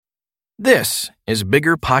This is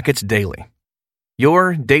Bigger Pockets Daily,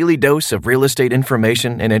 your daily dose of real estate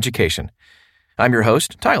information and education. I'm your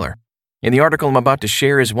host, Tyler, and the article I'm about to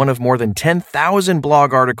share is one of more than 10,000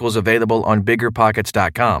 blog articles available on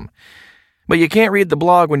biggerpockets.com. But you can't read the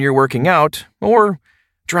blog when you're working out or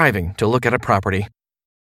driving to look at a property.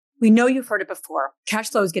 We know you've heard it before.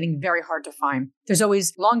 Cash flow is getting very hard to find. There's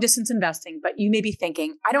always long distance investing, but you may be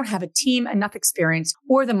thinking, I don't have a team, enough experience,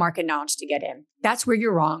 or the market knowledge to get in. That's where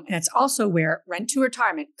you're wrong. And it's also where Rent to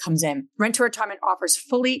Retirement comes in. Rent to Retirement offers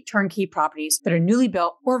fully turnkey properties that are newly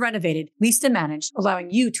built or renovated, leased and managed, allowing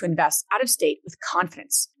you to invest out of state with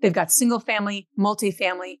confidence. They've got single family,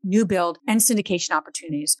 multifamily, new build, and syndication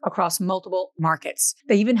opportunities across multiple markets.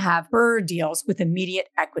 They even have BRRRR deals with immediate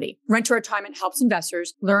equity. Rent to Retirement helps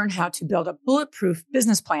investors learn how to build a bulletproof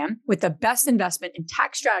business plan with the best investment and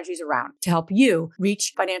tax strategies around to help you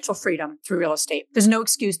reach financial freedom through real estate. There's no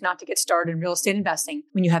excuse not to get started in real estate investing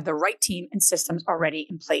when you have the right team and systems already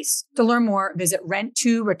in place. To learn more, visit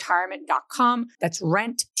rent2retirement.com. That's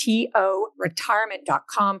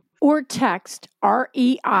rent2retirement.com. Or text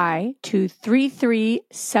REI to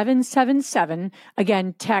 33777.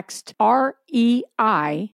 Again, text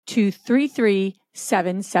REI to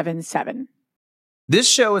 33777. This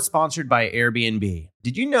show is sponsored by Airbnb.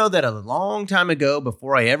 Did you know that a long time ago,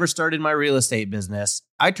 before I ever started my real estate business,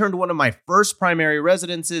 I turned one of my first primary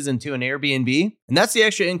residences into an Airbnb? And that's the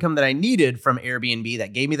extra income that I needed from Airbnb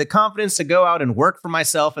that gave me the confidence to go out and work for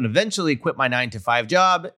myself and eventually quit my 9-to-5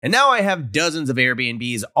 job. And now I have dozens of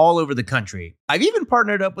Airbnbs all over the country. I've even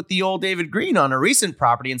partnered up with the old David Green on a recent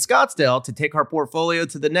property in Scottsdale to take our portfolio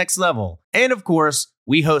to the next level. And of course,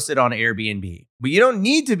 we host it on Airbnb. But you don't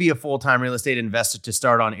need to be a full-time real estate investor to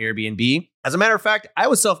start on Airbnb. As a matter of fact, I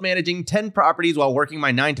was self-managing 10 properties while working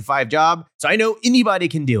my 9-to-5 job, so I know anybody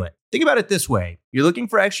can do it. Think about it this way. You're looking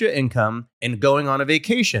for extra income and going on a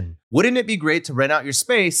vacation. Wouldn't it be great to rent out your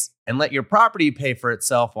space and let your property pay for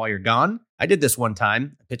itself while you're gone? I did this one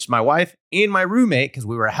time. I pitched my wife and my roommate, because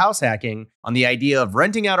we were house hacking, on the idea of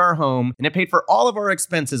renting out our home, and it paid for all of our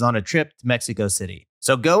expenses on a trip to Mexico City.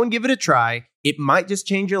 So go and give it a try. It might just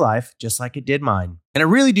change your life, just like it did mine. And I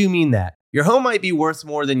really do mean that. Your home might be worth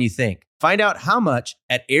more than you think. Find out how much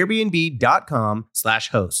at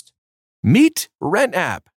airbnb.com/host. Meet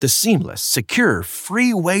RentApp, the seamless, secure,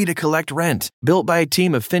 free way to collect rent. Built by a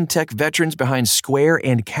team of fintech veterans behind Square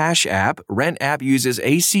and Cash App, RentApp uses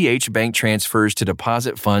ACH bank transfers to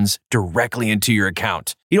deposit funds directly into your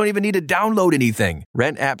account. You don't even need to download anything.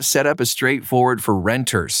 RentApp setup is straightforward for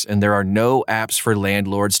renters, and there are no apps for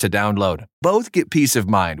landlords to download. Both get peace of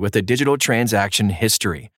mind with a digital transaction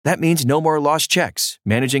history. That means no more lost checks,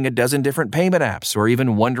 managing a dozen different payment apps, or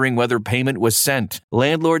even wondering whether payment was sent.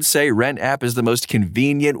 Landlords say RentApp is the most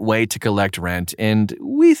convenient way to collect rent, and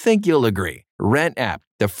we think you'll agree. RentApp,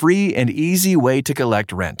 the free and easy way to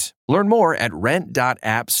collect rent. Learn more at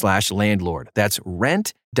rent.app/landlord. That's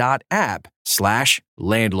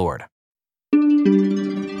rent.app/landlord.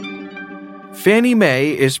 Fannie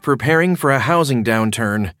Mae is preparing for a housing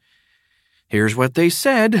downturn. Here's what they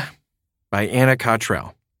said, by Anna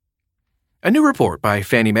Cottrell. A new report by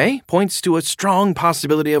Fannie Mae points to a strong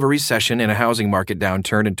possibility of a recession and a housing market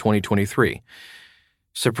downturn in 2023.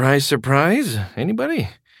 Surprise, surprise, anybody?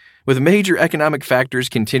 With major economic factors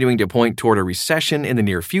continuing to point toward a recession in the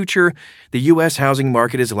near future, the U.S. housing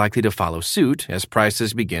market is likely to follow suit as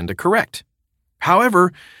prices begin to correct.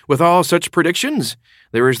 However, with all such predictions,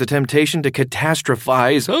 there is the temptation to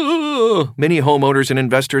catastrophize. Many homeowners and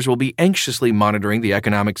investors will be anxiously monitoring the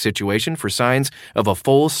economic situation for signs of a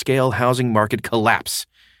full-scale housing market collapse.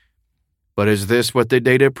 But is this what the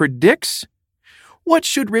data predicts? What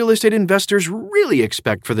should real estate investors really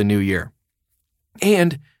expect for the new year?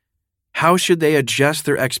 And how should they adjust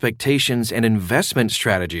their expectations and investment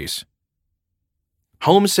strategies?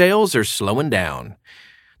 Home sales are slowing down.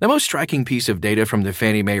 The most striking piece of data from the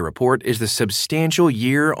Fannie Mae report is the substantial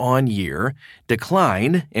year-on-year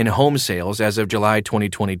decline in home sales as of July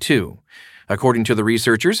 2022. According to the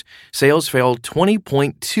researchers, sales fell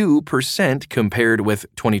 20.2% compared with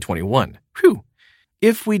 2021. Whew.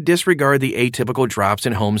 If we disregard the atypical drops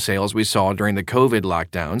in home sales we saw during the COVID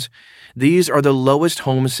lockdowns, these are the lowest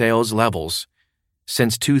home sales levels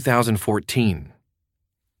since 2014.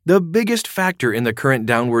 The biggest factor in the current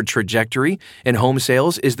downward trajectory in home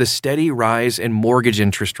sales is the steady rise in mortgage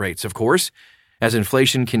interest rates, of course. As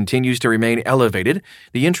inflation continues to remain elevated,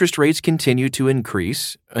 the interest rates continue to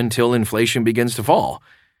increase until inflation begins to fall.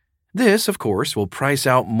 This, of course, will price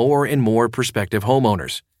out more and more prospective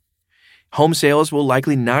homeowners. Home sales will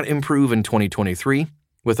likely not improve in 2023,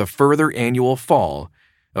 with a further annual fall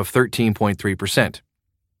of 13.3%.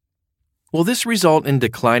 Will this result in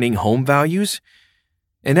declining home values?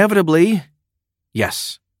 Inevitably,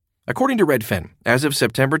 yes. According to Redfin, as of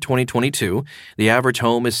September 2022, the average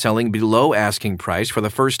home is selling below asking price for the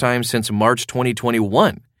first time since March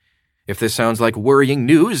 2021. If this sounds like worrying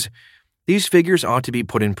news, these figures ought to be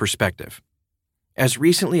put in perspective. As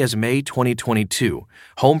recently as May 2022,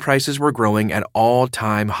 home prices were growing at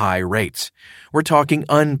all-time high rates. We're talking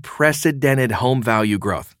unprecedented home value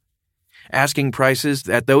growth. Asking prices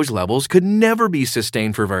at those levels could never be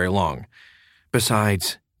sustained for very long.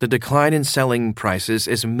 Besides, the decline in selling prices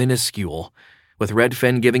is minuscule, with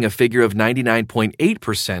Redfin giving a figure of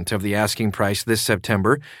 99.8% of the asking price this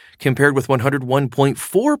September, compared with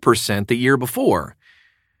 101.4% the year before.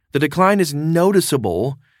 The decline is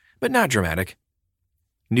noticeable, but not dramatic.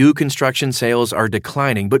 New construction sales are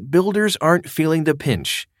declining, but builders aren't feeling the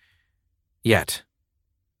pinch yet.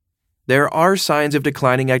 There are signs of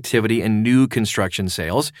declining activity in new construction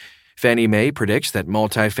sales. Fannie Mae predicts that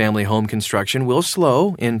multifamily home construction will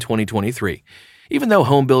slow in 2023, even though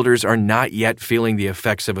home builders are not yet feeling the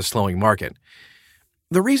effects of a slowing market.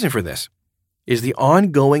 The reason for this is the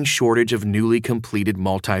ongoing shortage of newly completed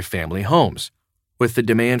multifamily homes. With the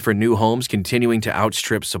demand for new homes continuing to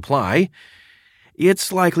outstrip supply,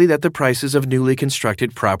 it's likely that the prices of newly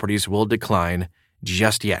constructed properties will decline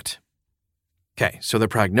just yet. Okay, so the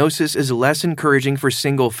prognosis is less encouraging for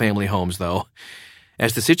single-family homes, though.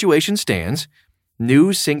 As the situation stands,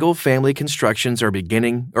 new single-family constructions are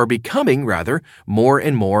becoming more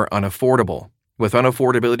and more unaffordable, with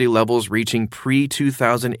unaffordability levels reaching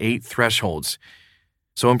pre-2008 thresholds.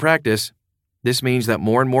 So in practice, this means that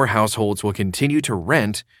more and more households will continue to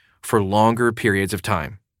rent for longer periods of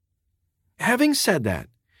time. Having said that,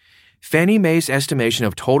 Fannie Mae's estimation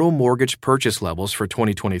of total mortgage purchase levels for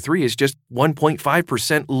 2023 is just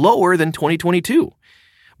 1.5% lower than 2022.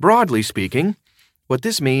 Broadly speaking, what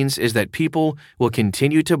this means is that people will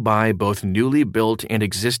continue to buy both newly built and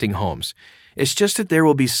existing homes. It's just that there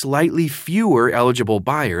will be slightly fewer eligible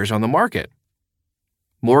buyers on the market.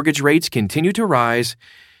 Mortgage rates continue to rise,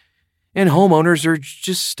 and homeowners are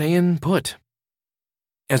just staying put.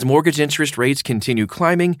 As mortgage interest rates continue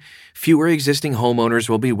climbing, fewer existing homeowners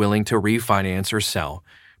will be willing to refinance or sell,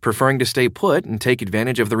 preferring to stay put and take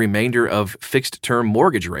advantage of the remainder of fixed-term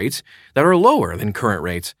mortgage rates that are lower than current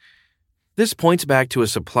rates. This points back to a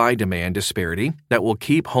supply-demand disparity that will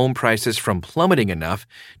keep home prices from plummeting enough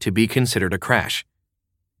to be considered a crash.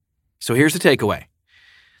 So here's the takeaway.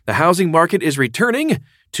 The housing market is returning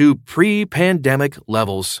to pre-pandemic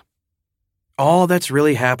levels. All that's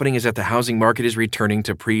really happening is that the housing market is returning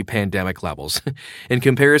to pre-pandemic levels. In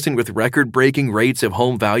comparison with record-breaking rates of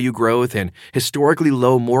home value growth and historically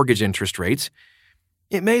low mortgage interest rates,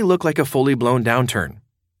 it may look like a fully blown downturn.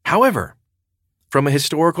 However, from a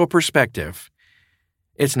historical perspective,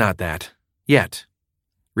 it's not that yet.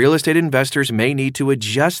 Real estate investors may need to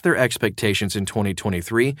adjust their expectations in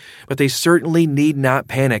 2023, but they certainly need not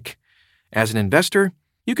panic. As an investor,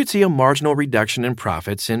 you could see a marginal reduction in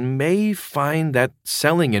profits and may find that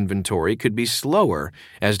selling inventory could be slower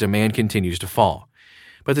as demand continues to fall.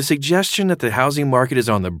 But the suggestion that the housing market is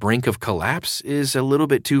on the brink of collapse is a little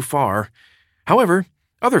bit too far. However,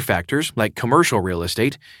 other factors, like commercial real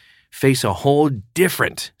estate, face a whole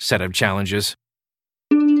different set of challenges.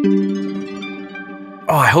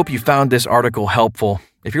 I hope you found this article helpful.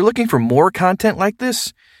 If you're looking for more content like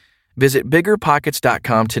this, visit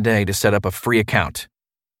biggerpockets.com today to set up a free account.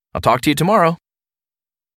 I'll talk to you tomorrow.